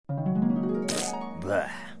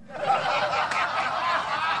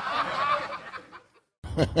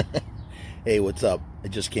Hey, what's up? I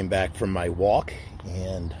just came back from my walk,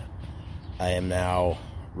 and I am now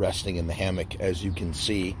resting in the hammock, as you can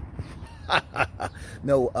see.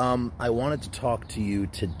 No, I wanted to talk to you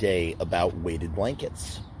today about weighted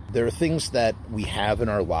blankets. There are things that we have in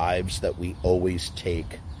our lives that we always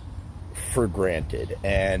take for granted,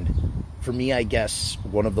 and for me, I guess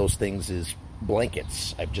one of those things is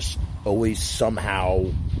blankets. I've just always somehow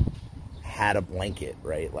had a blanket,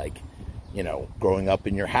 right? Like, you know, growing up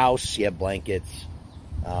in your house, you have blankets.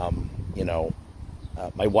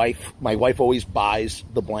 My wife always buys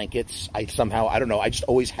the blankets. I don't know, I just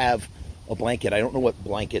always have a blanket. I don't know what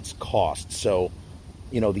blankets cost. So,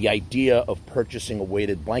 you know, the idea of purchasing a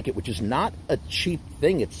weighted blanket, which is not a cheap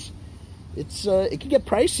thing. It can get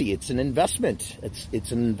pricey. It's an investment.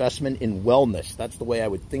 It's an investment in wellness. That's the way I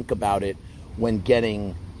would think about it when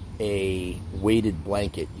getting a weighted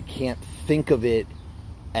blanket. You can't think of it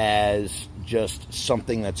as just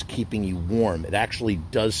something that's keeping you warm. It actually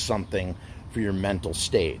does something for your mental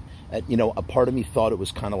state. You know, a part of me thought it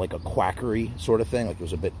was kind of like a quackery sort of thing, like it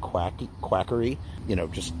was a bit quackery, you know,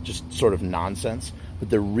 just sort of nonsense, but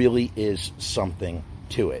there really is something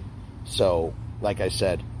to it. So, like I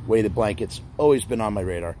said, weighted blankets, always been on my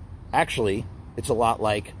radar. Actually, it's a lot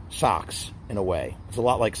like socks in a way. It's a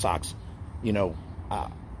lot like socks. You know,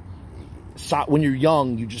 when you're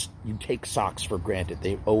young, you take socks for granted.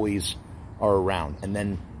 They always are around. And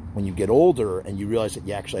then when you get older and you realize that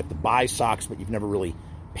you actually have to buy socks, but you've never really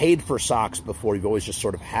paid for socks before, you've always just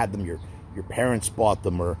sort of had them. Your parents bought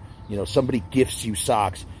them, or, you know, somebody gifts you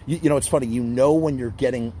socks. You know, it's funny. You know when you're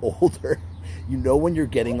getting older. You know when you're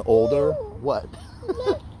getting older. What?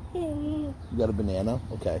 You got a banana?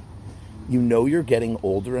 Okay. You know you're getting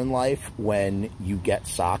older in life when you get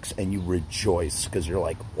socks and you rejoice because you're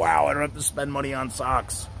like, wow, I don't have to spend money on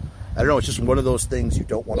socks. I don't know, it's just one of those things you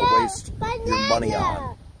don't want to waste your money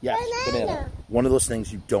on. Yes, banana. One of those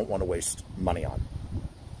things you don't want to waste money on.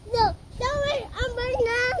 No, don't wait on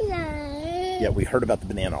banana. Yeah, we heard about the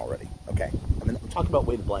banana already. Okay. I'm going to talk about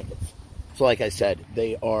weighted blankets. So like I said,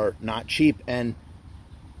 they are not cheap, and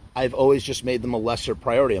I've always just made them a lesser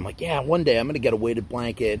priority. I'm like, yeah, one day I'm going to get a weighted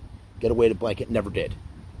blanket. Never did.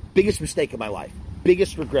 Biggest mistake of my life.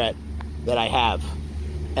 Biggest regret that I have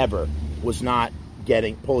ever was not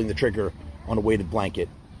pulling the trigger on a weighted blanket.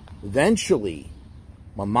 Eventually,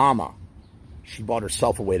 my mama, she bought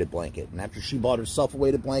herself a weighted blanket. And after she bought herself a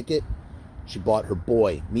weighted blanket, she bought her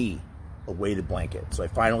boy, me, a weighted blanket. So I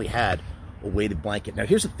finally had a weighted blanket. Now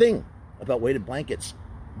here's the thing about weighted blankets.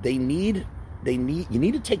 You need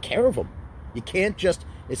to take care of them. You can't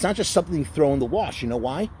it's not just something you throw in the wash. You know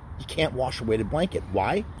why? You can't wash a weighted blanket.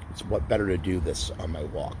 Why? It's better to do this on my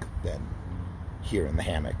walk than here in the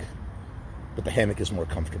hammock. But the hammock is more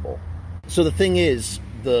comfortable. So the thing is,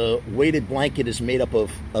 the weighted blanket is made up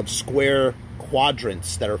of square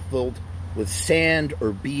quadrants that are filled with sand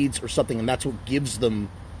or beads or something, and that's what gives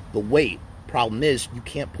them the weight. Problem is, you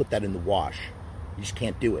can't put that in the wash. You just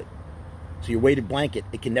can't do it. So your weighted blanket,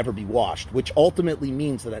 it can never be washed, which ultimately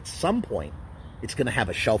means that at some point, it's going to have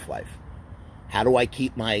a shelf life. How do I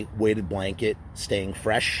keep my weighted blanket staying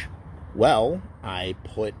fresh? Well, I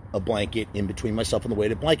put a blanket in between myself and the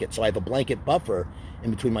weighted blanket. So I have a blanket buffer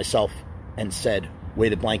in between myself and said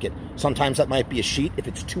weighted blanket. Sometimes that might be a sheet if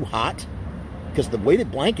it's too hot, because the weighted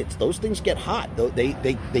blankets, those things get hot.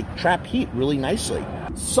 They trap heat really nicely.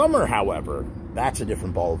 Summer, however, that's a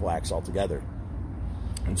different ball of wax altogether.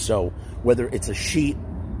 And so whether it's a sheet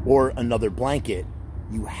or another blanket,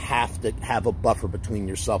 you have to have a buffer between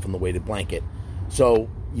yourself and the weighted blanket, so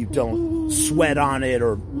you don't sweat on it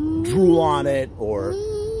or drool on it, or,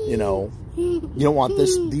 you know, you don't want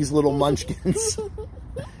these little munchkins.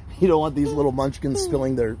 You don't want these little munchkins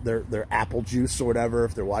spilling their apple juice or whatever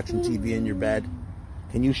if they're watching TV in your bed.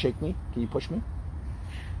 Can you shake me? Can you push me?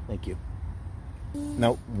 Thank you.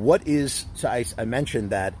 Now, so I mentioned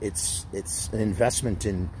that it's an investment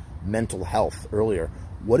in mental health earlier.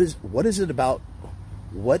 What is it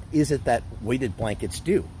that weighted blankets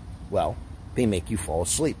do? Well, they make you fall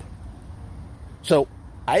asleep. So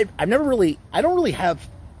I've never really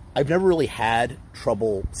had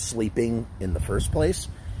trouble sleeping in the first place.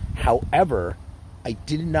 However, I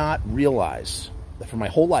did not realize that for my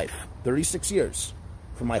whole life, 36 years,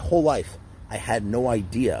 for my whole life, I had no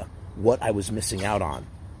idea what I was missing out on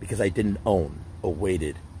because I didn't own a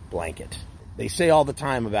weighted blanket. They say all the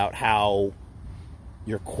time about how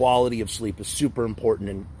your quality of sleep is super important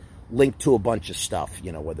and linked to a bunch of stuff,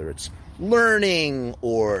 you know, whether it's learning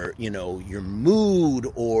or, you know, your mood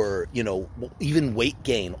or, you know, even weight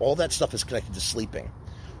gain. All that stuff is connected to sleeping.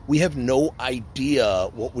 We have no idea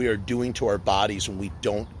what we are doing to our bodies when we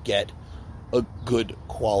don't get a good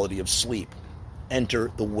quality of sleep.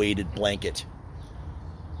 Enter the weighted blanket.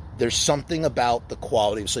 There's something about the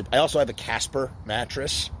quality of sleep. I also have a Casper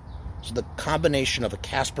mattress. So the combination of a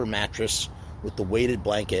Casper mattress with the weighted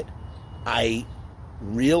blanket, I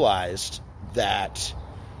realized that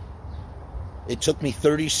it took me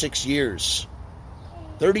 36 years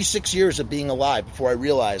of being alive before I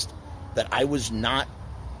realized that I was not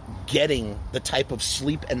getting the type of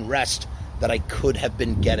sleep and rest that I could have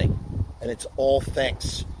been getting. And it's all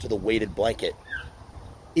thanks to the weighted blanket.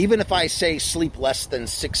 Even if I say sleep less than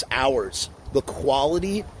 6 hours, the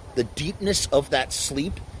quality, the deepness of that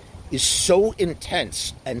sleep is so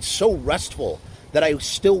intense and so restful that I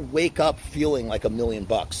still wake up feeling like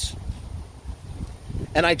 $1,000,000.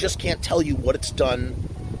 And I just can't tell you what it's done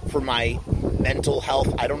for my mental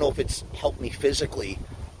health. I don't know if it's helped me physically,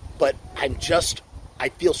 but I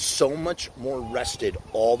feel so much more rested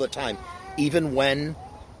all the time, even when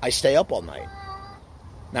I stay up all night.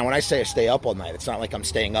 Now, when I say I stay up all night, it's not like I'm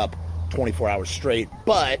staying up 24 hours straight,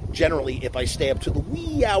 but generally if I stay up to the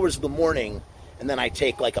wee hours of the morning and then I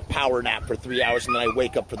take like a power nap for 3 hours and then I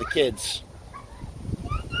wake up for the kids,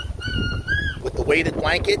 with the weighted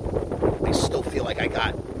blanket, I still feel like I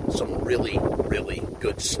got some really, really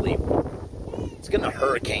good sleep. It's going to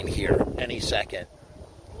hurricane here any second.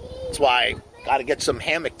 That's why I got to get some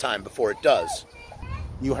hammock time before it does.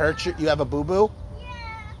 You have a boo-boo?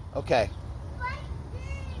 Yeah. Okay.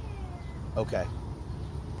 Okay.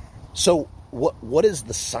 So what is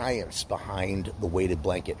the science behind the weighted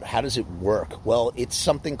blanket? How does it work? Well, it's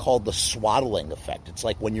something called the swaddling effect. It's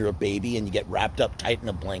like when you're a baby and you get wrapped up tight in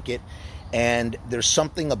a blanket. And there's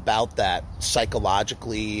something about that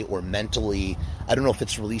psychologically or mentally. I don't know if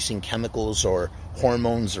it's releasing chemicals or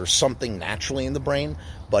hormones or something naturally in the brain,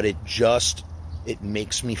 but it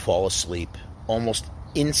makes me fall asleep almost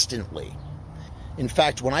instantly. In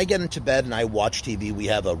fact, when I get into bed and I watch TV, we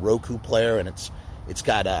have a Roku player and it's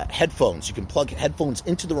got headphones. You can plug headphones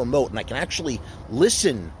into the remote and I can actually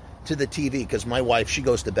listen to the TV because my wife, she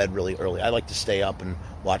goes to bed really early. I like to stay up and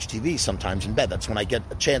watch TV sometimes in bed. That's when I get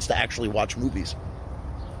a chance to actually watch movies.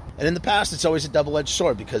 And in the past, it's always a double-edged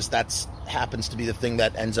sword because that happens to be the thing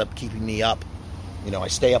that ends up keeping me up. You know, I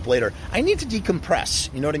stay up later. I need to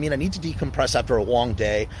decompress. You know what I mean? I need to decompress after a long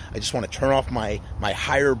day. I just want to turn off my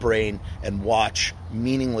higher brain and watch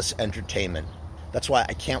meaningless entertainment. That's why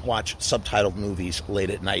I can't watch subtitled movies late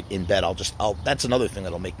at night in bed. That's another thing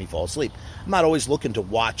that'll make me fall asleep. I'm not always looking to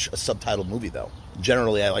watch a subtitled movie, though.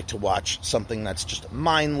 Generally, I like to watch something that's just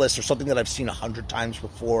mindless or something that I've seen 100 times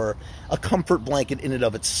before, a comfort blanket in and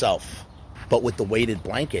of itself. But with the weighted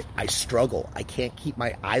blanket, I struggle. I can't keep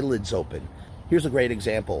my eyelids open. Here's a great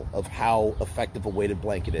example of how effective a weighted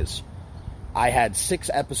blanket is. I had 6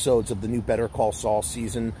 episodes of the new Better Call Saul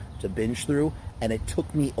season to binge through, and it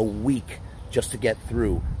took me a week just to get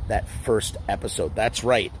through that first episode. That's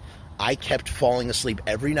right. I kept falling asleep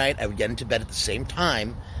every night. I would get into bed at the same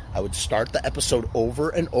time. I would start the episode over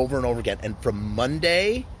and over and over again. And from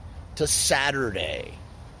Monday to Saturday,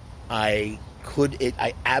 I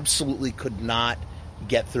absolutely could not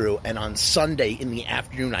get through. And on Sunday in the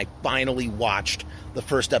afternoon, I finally watched the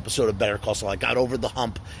first episode of Better Call Saul. I got over the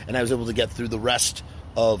hump, and I was able to get through the rest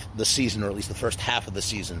of the season, or at least the first half of the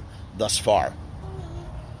season thus far.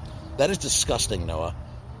 That is disgusting, Noah.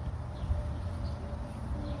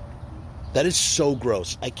 That is so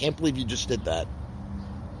gross. I can't believe you just did that.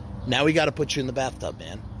 Now we got to put you in the bathtub,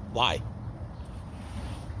 man. Why?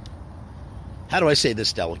 How do I say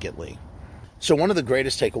this delicately? So one of the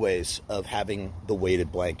greatest takeaways of having the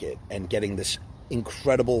weighted blanket and getting this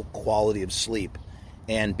incredible quality of sleep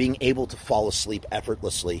and being able to fall asleep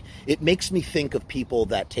effortlessly, it makes me think of people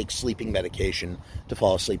that take sleeping medication to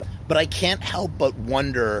fall asleep. But I can't help but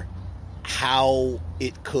wonder how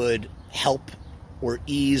it could help or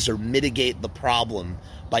ease or mitigate the problem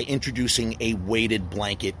by introducing a weighted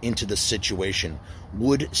blanket into the situation.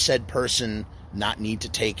 Would said person not need to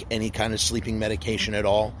take any kind of sleeping medication at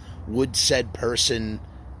all? Would said person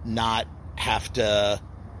not have to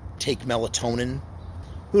take melatonin?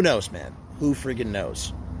 Who knows, man? Who friggin'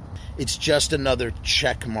 knows? It's just another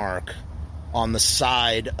check mark on the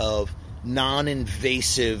side of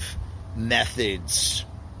non-invasive methods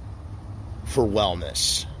for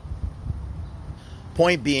wellness.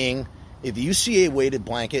 Point being, if you see a weighted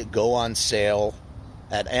blanket go on sale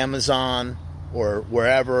at Amazon or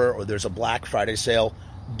wherever, or there's a Black Friday sale,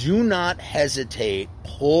 do not hesitate.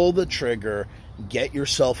 Pull the trigger. Get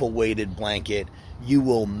yourself a weighted blanket. You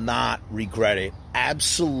will not regret it.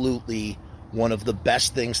 Absolutely one of the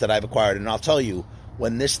best things that I've acquired. And I'll tell you,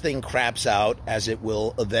 when this thing craps out, as it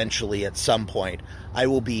will eventually at some point, I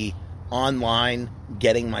will be online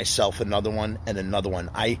getting myself another one and another one.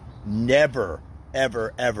 I never,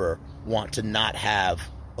 ever, ever want to not have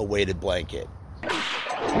a weighted blanket.